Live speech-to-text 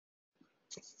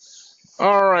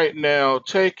All right, now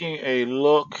taking a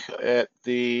look at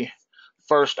the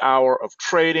first hour of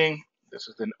trading. This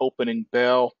is an opening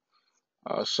bell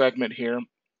segment here,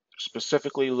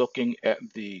 specifically looking at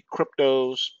the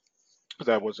cryptos because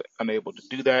I was unable to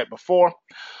do that before.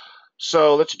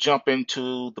 So let's jump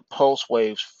into the pulse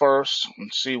waves first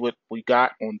and see what we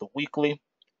got on the weekly.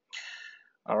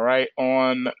 All right,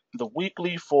 on the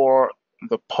weekly for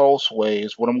the pulse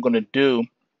waves, what I'm going to do,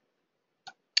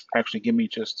 actually, give me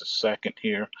just a second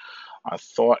here. I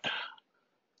thought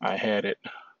I had it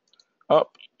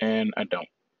up and I don't.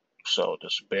 So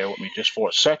just bear with me just for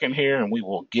a second here and we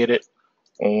will get it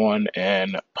on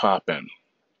and popping.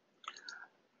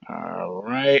 All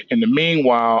right. In the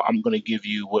meanwhile, I'm going to give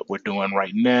you what we're doing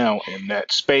right now in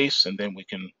that space, and then we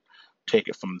can take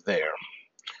it from there.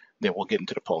 Then we'll get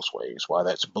into the pulse waves while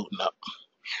that's booting up.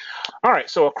 All right.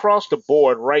 So across the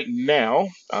board right now,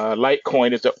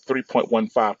 Litecoin is up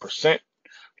 3.15%.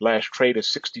 Last trade is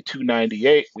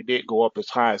 62.98. We did go up as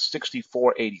high as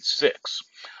 64.86.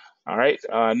 All right.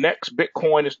 Next,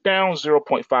 Bitcoin is down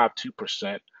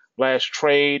 0.52%. Last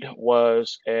trade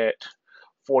was at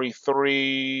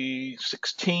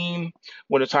 43.16,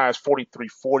 went as high as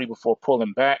 43.40 before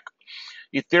pulling back.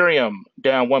 Ethereum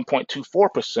down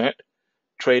 1.24%,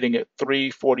 trading at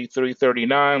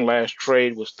 343.39. Last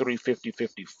trade was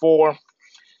 350.54.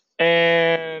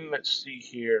 And let's see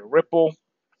here, Ripple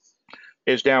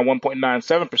is down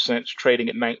 1.97%, trading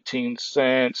at 19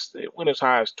 cents. It went as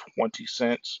high as 20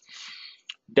 cents.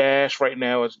 Dash right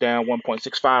now is down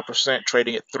 1.65%,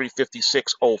 trading at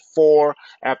 356.04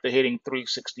 after hitting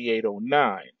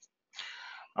 368.09.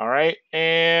 All right,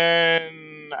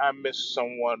 and I missed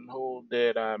someone. Who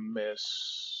did I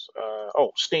miss?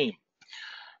 Oh, Steam.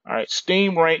 All right,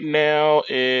 Steam right now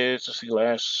is, let's see,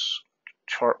 last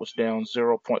chart was down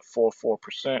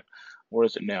 0.44%. Where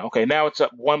is it now? Okay, now it's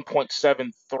up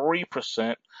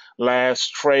 1.73%.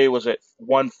 Last trade was at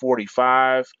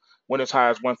 145, went as high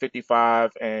as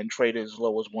 155, and traded as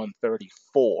low as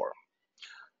 134.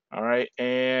 All right,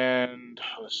 and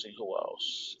let's see who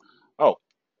else. Oh,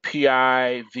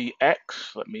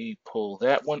 PIVX. Let me pull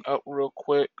that one up real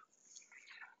quick.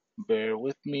 Bear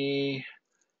with me.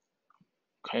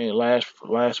 Okay,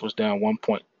 last was down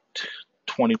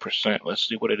 1.20%. Let's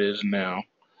see what it is now.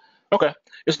 Okay,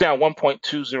 it's down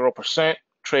 1.20%,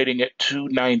 trading at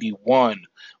 291.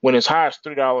 When as high as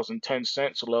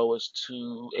 $3.10, low as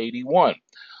 281.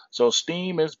 So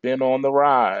Steam has been on the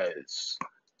rise.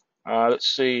 Let's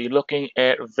see, looking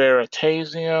at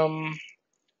Veritasium.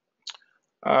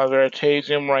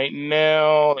 Veritasium right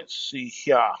now, let's see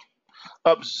here,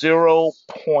 up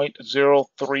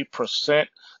 0.03%,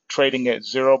 trading at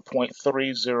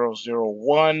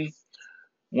 0.3001,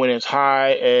 when as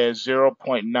high as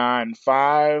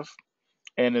 0.95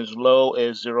 and as low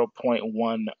as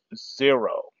 0.10.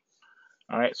 All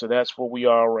right, so that's where we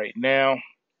are right now,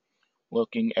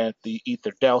 looking at the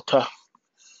Ether Delta.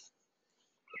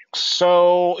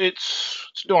 So it's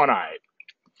doing all right.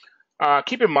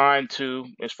 Keep in mind, too,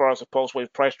 as far as the pulse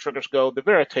wave price triggers go, the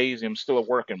Veritasium is still a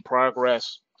work in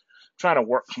progress. Trying to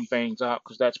work some things out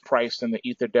because that's priced in the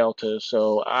Ether Delta.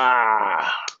 So,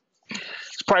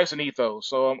 it's priced in Ethos.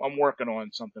 So I'm working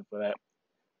on something for that.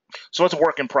 So it's a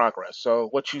work in progress. So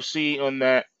what you see on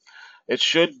that, it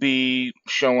should be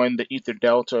showing the Ether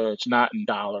Delta. It's not in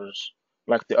dollars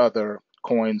like the other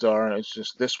coins are. It's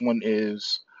just this one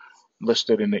is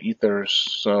listed in the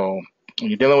ethers. So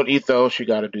when you're dealing with ethos, you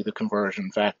got to do the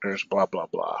conversion factors, blah, blah,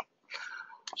 blah.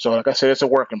 So like I said, it's a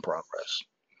work in progress.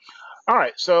 All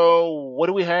right, so what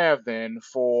do we have then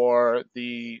for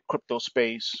the crypto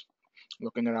space?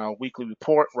 Looking at our weekly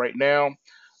report right now,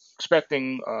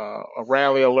 expecting a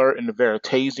rally alert in the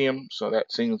Veritasium, so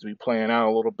that seems to be playing out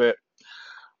a little bit.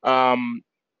 Um,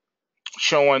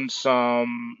 Showing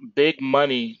some big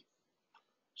money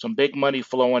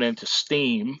flowing into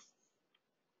Steam.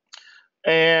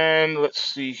 And let's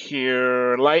see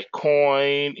here,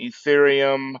 Litecoin,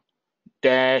 Ethereum,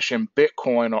 Dash, and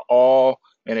Bitcoin are all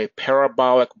in a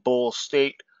parabolic bull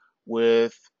state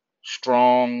with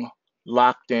strong,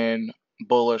 locked in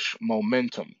bullish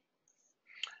momentum.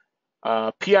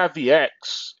 PIVX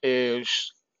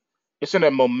it's in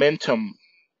a momentum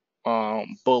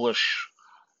bullish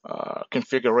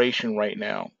configuration right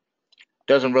now.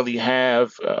 Doesn't really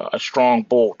have a strong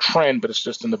bull trend, but it's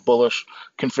just in the bullish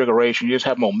configuration. You just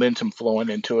have momentum flowing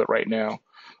into it right now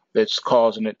that's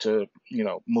causing it to,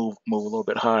 move a little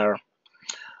bit higher.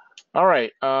 All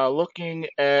right, looking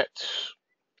at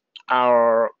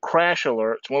our crash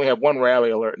alerts, we only have one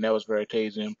rally alert, and that was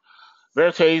Veritasium.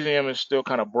 Veritasium is still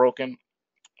kind of broken,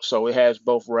 so it has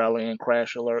both rally and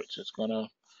crash alerts. It's gonna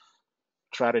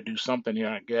try to do something here,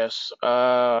 I guess.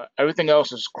 Everything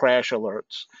else is crash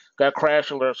alerts. Got crash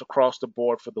alerts across the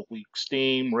board for the week.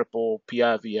 Steam, Ripple,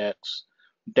 PIVX,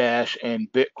 Dash,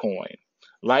 and Bitcoin.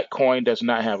 Litecoin does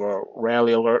not have a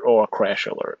rally alert or a crash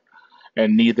alert,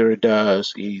 and neither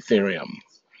does Ethereum.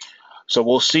 So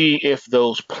we'll see if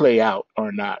those play out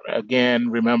or not. Again,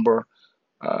 remember,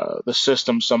 the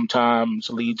system sometimes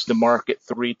leads the market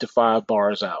 3 to 5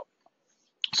 bars out.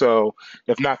 So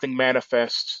if nothing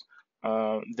manifests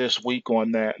this week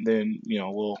on that, then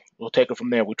we'll take it from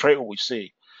there. We trade what we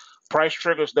see. Price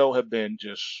triggers though have been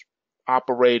just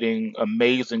operating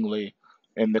amazingly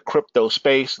in the crypto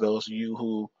space. Those of you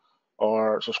who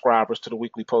are subscribers to the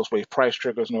weekly post wave price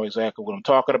triggers know exactly what I'm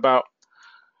talking about.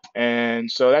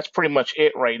 And so that's pretty much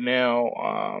it right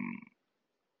now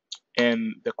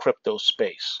in the crypto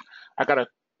space. I got a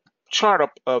chart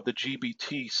up of the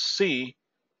GBTC.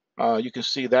 You can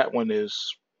see that one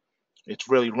it's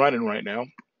really running right now,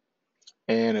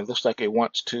 and it looks like it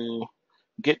wants to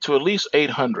get to at least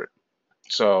 800.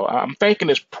 So I'm thinking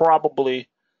it's probably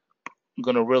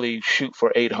going to really shoot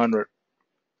for 800.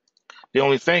 The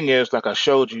only thing is, like I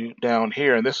showed you down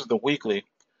here, and this is the weekly,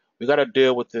 we got to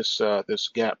deal with this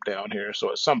gap down here.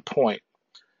 So at some point,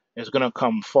 it's going to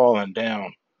come falling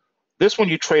down. This one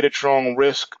you trade at your own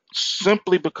risk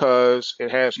simply because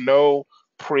it has no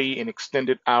pre and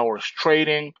extended hours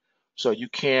trading, so you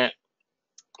can't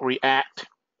react.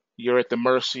 You're at the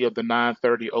mercy of the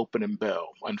 9:30 opening bell,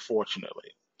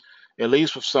 unfortunately. At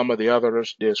least with some of the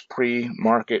others, there's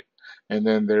pre-market and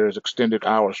then there's extended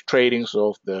hours trading.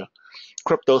 So if the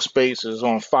crypto space is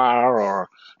on fire or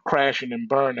crashing and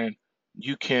burning,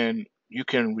 you can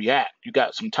react. You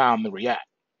got some time to react.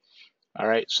 All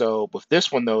right. So with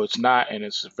this one though, it's not, and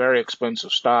it's a very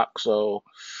expensive stock. So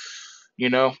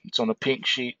it's on the pink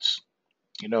sheets,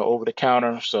 over the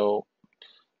counter. So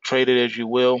trade it as you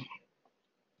will.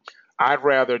 I'd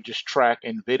rather just track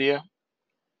Nvidia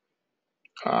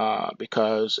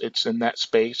because it's in that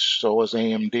space. So is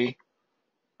AMD.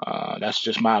 That's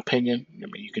just my opinion. I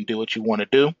mean, you can do what you want to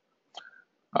do,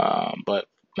 but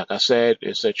like I said,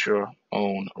 it's at your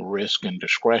own risk and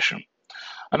discretion.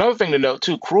 Another thing to note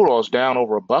too, crude oil is down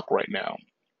over $1 right now.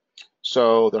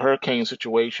 So the hurricane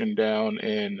situation down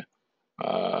in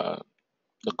the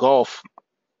Gulf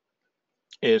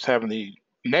is having the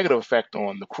negative effect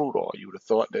on the crude oil. You would have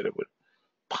thought that it would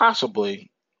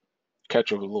possibly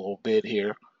catch a little bit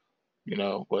here,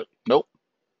 but nope,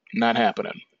 not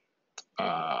happening.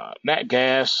 Nat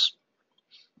gas,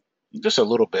 just a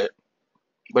little bit,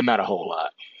 but not a whole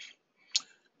lot.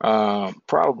 You're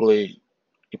probably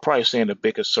seeing the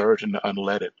biggest surge in the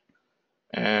unleaded.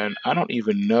 And I don't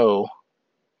even know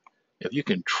if you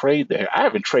can trade there. I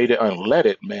haven't traded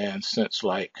unleaded, man, since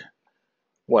like,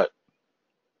 what,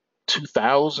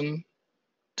 2000,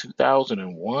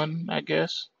 2001, I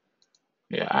guess.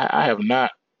 Yeah, I have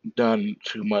not done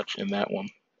too much in that one.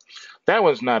 That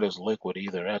one's not as liquid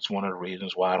either. That's one of the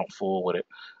reasons why I don't fool with it.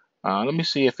 Let me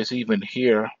see if it's even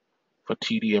here for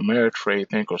TD Ameritrade,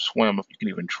 Think or Swim, if you can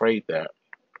even trade that.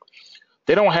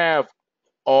 They don't have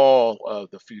all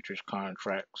of the futures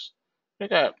contracts. They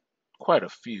got quite a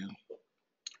few.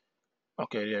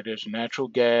 Okay, yeah, there's natural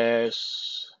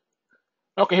gas.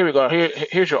 Okay, here we go.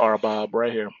 Here's your RBOB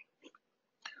right here.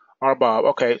 RBOB.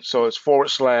 Okay, so it's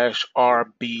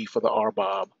 /RB for the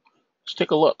RBOB. Let's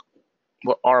take a look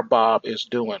what RBOB is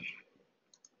doing.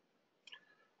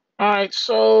 All right,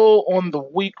 so on the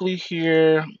weekly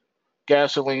here,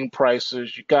 gasoline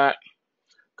prices, you got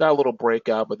a little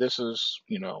breakout, but this is,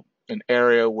 an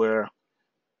area where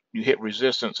you hit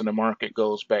resistance and the market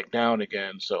goes back down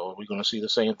again. So we're going to see the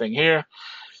same thing here.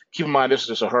 Keep in mind, this is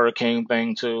just a hurricane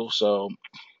thing too. So,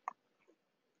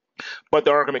 but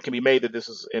the argument can be made that this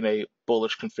is in a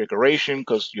bullish configuration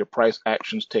because your price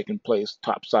actions taking place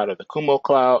top side of the Kumo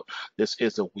cloud. This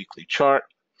is a weekly chart.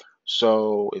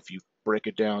 So if you break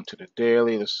it down to the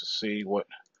daily, let's see what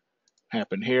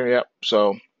happened here. Yep.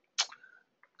 So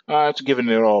it's giving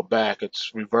it all back.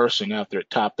 It's reversing after it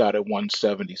topped out at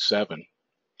 177.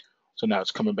 So now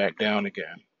it's coming back down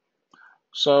again.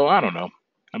 So I don't know.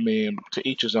 I mean, to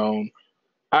each his own.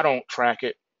 I don't track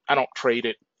it. I don't trade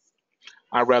it.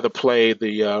 I rather play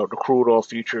the crude oil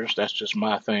futures. That's just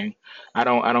my thing. I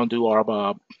don't do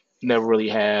RBOB. Never really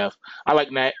have. I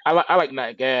like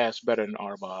nat gas better than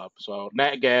RBOB. So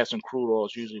nat gas and crude oil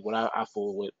is usually what I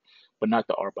fool with, but not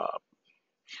the RBOB.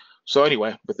 So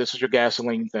anyway, but this is your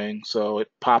gasoline thing. So it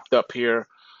popped up here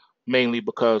mainly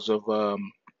because of I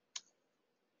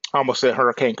almost said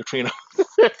Hurricane Katrina.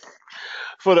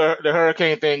 For the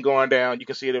hurricane thing going down, you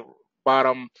can see the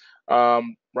bottom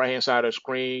right hand side of the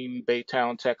screen,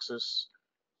 Baytown, Texas.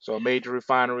 So a major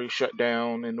refinery shut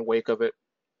down in the wake of it.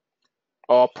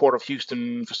 All Port of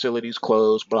Houston facilities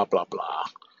closed, blah, blah, blah.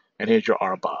 And here's your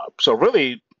RBOB. So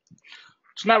really,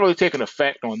 it's not really taking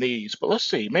effect on these, but let's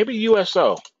see. Maybe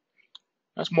USO.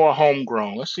 That's more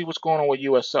homegrown. Let's see what's going on with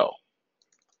USO.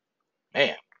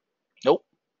 Man, nope.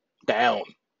 Down.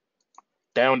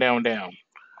 Down, down, down.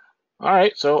 All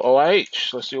right, so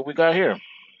OIH. Let's see what we got here.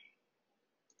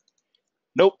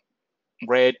 Nope.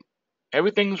 Red.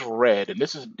 Everything's red. And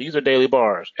these are daily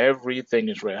bars. Everything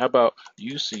is red. How about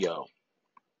UCO?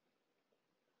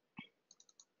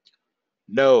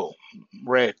 No.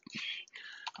 Red.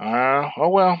 Oh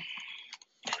well.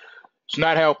 It's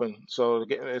not helping. So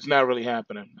it's not really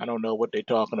happening. I don't know what they're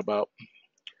talking about.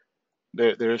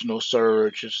 There's no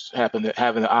surge. It's having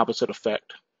the opposite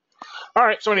effect. All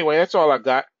right. So anyway, that's all I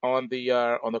got on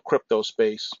the crypto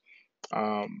space.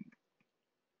 Um,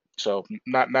 so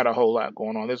not a whole lot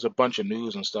going on. There's a bunch of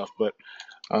news and stuff, but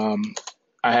um,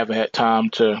 I haven't had time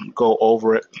to go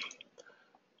over it.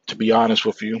 To be honest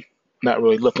with you, not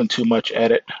really looking too much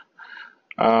at it.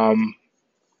 Um,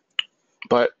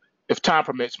 but if time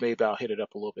permits, maybe I'll hit it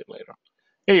up a little bit later.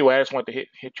 Anyway, I just wanted to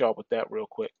hit y'all with that real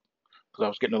quick because I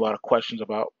was getting a lot of questions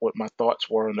about what my thoughts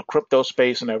were in the crypto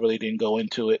space, and I really didn't go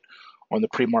into it on the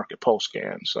pre-market post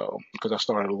scan. So because I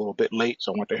started a little bit late,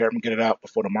 so I wanted to help them get it out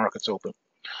before the markets open.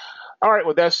 All right,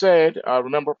 with that said,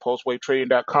 remember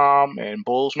postwavetrading.com, and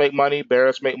bulls make money,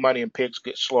 bears make money, and pigs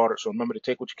get slaughtered. So remember to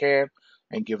take what you can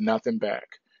and give nothing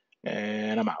back.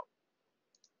 And I'm out.